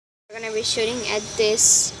We're gonna be shooting at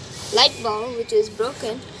this light bulb, which is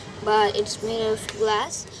broken, but it's made of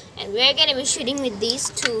glass, and we're gonna be shooting with these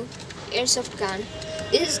two airsoft gun.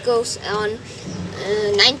 This goes on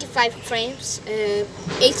 95 frames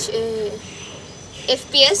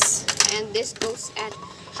FPS, and this goes at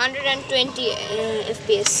 120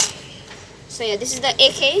 FPS. So yeah, this is the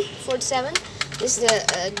AK-47. This is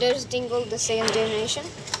the Dirty Dingle, the second generation.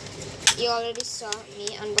 You already saw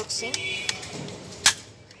me unboxing.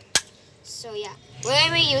 So yeah,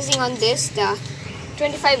 we're using on this the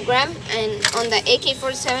 25 gram, and on the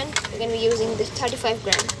AK-47 we're gonna be using the 35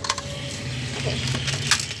 gram. Okay.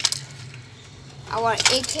 Our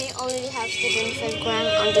AK already has the 25 gram.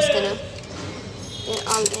 I'm just gonna get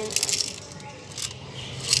all in.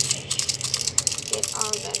 Get all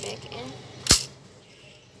that back in.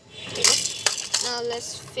 Okay. Now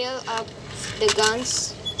let's fill up the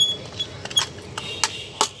guns.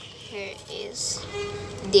 Here it is.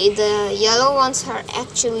 The yellow ones are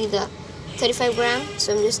actually the 35 gram,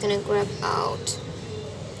 so I'm just gonna grab out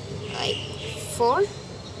like 4,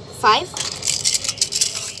 5.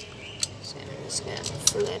 So I'm just gonna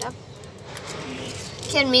fill it up.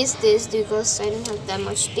 Can't miss this because I don't have that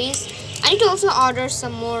much space. I need to also order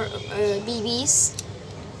some more BBs,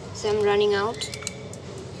 so I'm running out.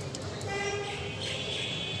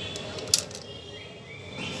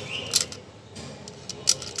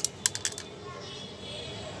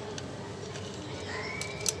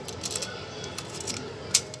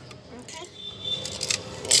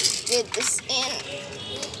 Get this in.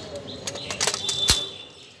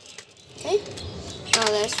 Okay, now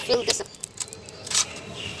let's fill this up.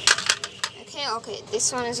 Okay,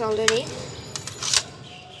 this one is already.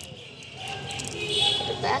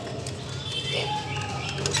 Put it back. Okay,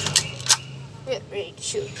 we're ready to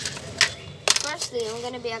shoot. Firstly, I'm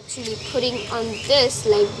gonna be actually putting on this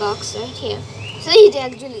light box right here, so it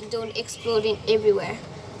actually don't explode in everywhere.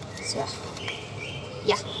 So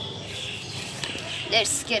yeah.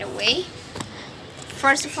 Let's get away.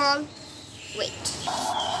 First of all, wait.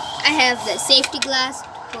 I have the safety glass to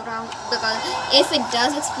put on because if it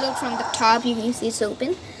does explode from the top, you can see it's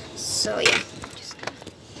open. So yeah,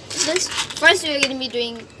 this first we're gonna be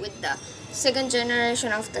doing with the second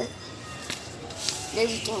generation of the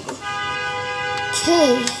Dirty Dingle.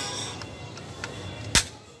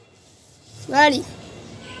 Okay,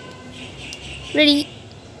 ready.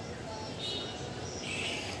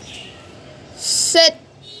 Set,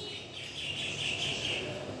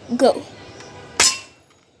 go.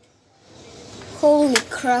 Holy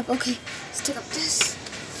crap. Okay, let's take up this.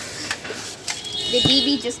 The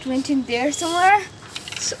BB just went in there somewhere,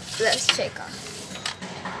 so let's check on.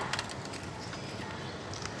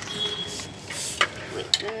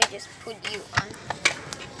 Wait, let me just put you on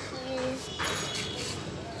here.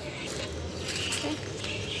 Okay.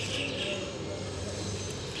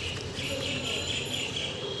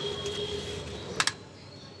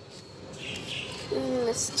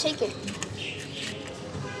 Let's check it.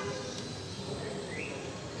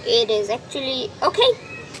 It is actually okay.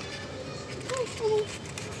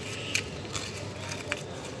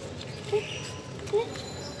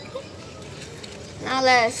 Now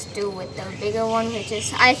let's do with the bigger one, which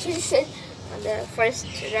is I actually said on the first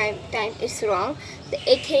time it's wrong. The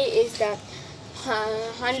AK is the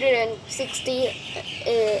 160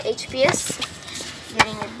 HPS.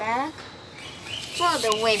 Getting it back.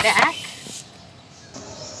 Further way back.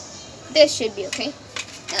 This should be okay.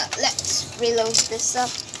 Now let's reload this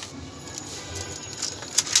up.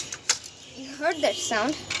 You heard that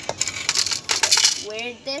sound? Let's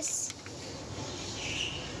wear this.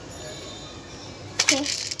 Okay.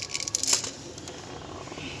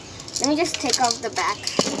 Let me just take off the back.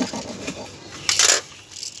 Okay.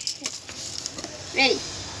 Ready?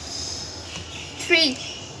 3,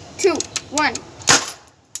 2, 1.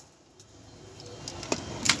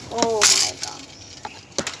 Oh my god.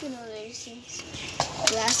 You know those things.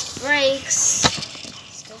 Glass breaks.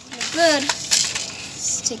 This doesn't look good.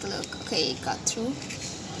 Let's take a look. Okay, it got through.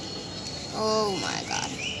 Oh my god.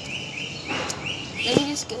 Let me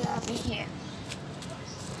just get up in here.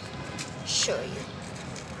 Show you.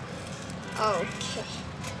 Okay.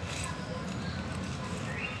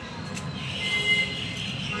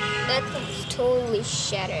 That one's totally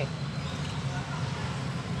shattered.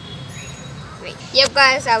 Wait. Yep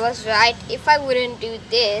guys, I was right. If I wouldn't do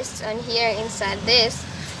this on here inside this,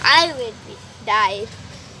 I would be died.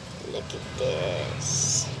 Look at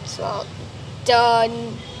this. It's all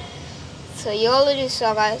done. So you already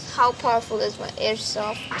saw guys how powerful is my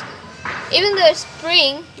airsoft. Even though it's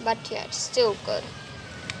spring, but yeah, it's still good.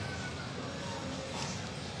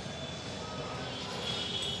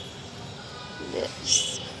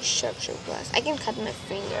 This. sharp glass. I can cut my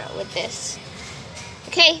finger with this.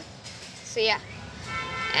 Okay, so yeah,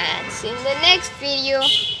 and see you in the next video.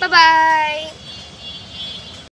 Bye bye.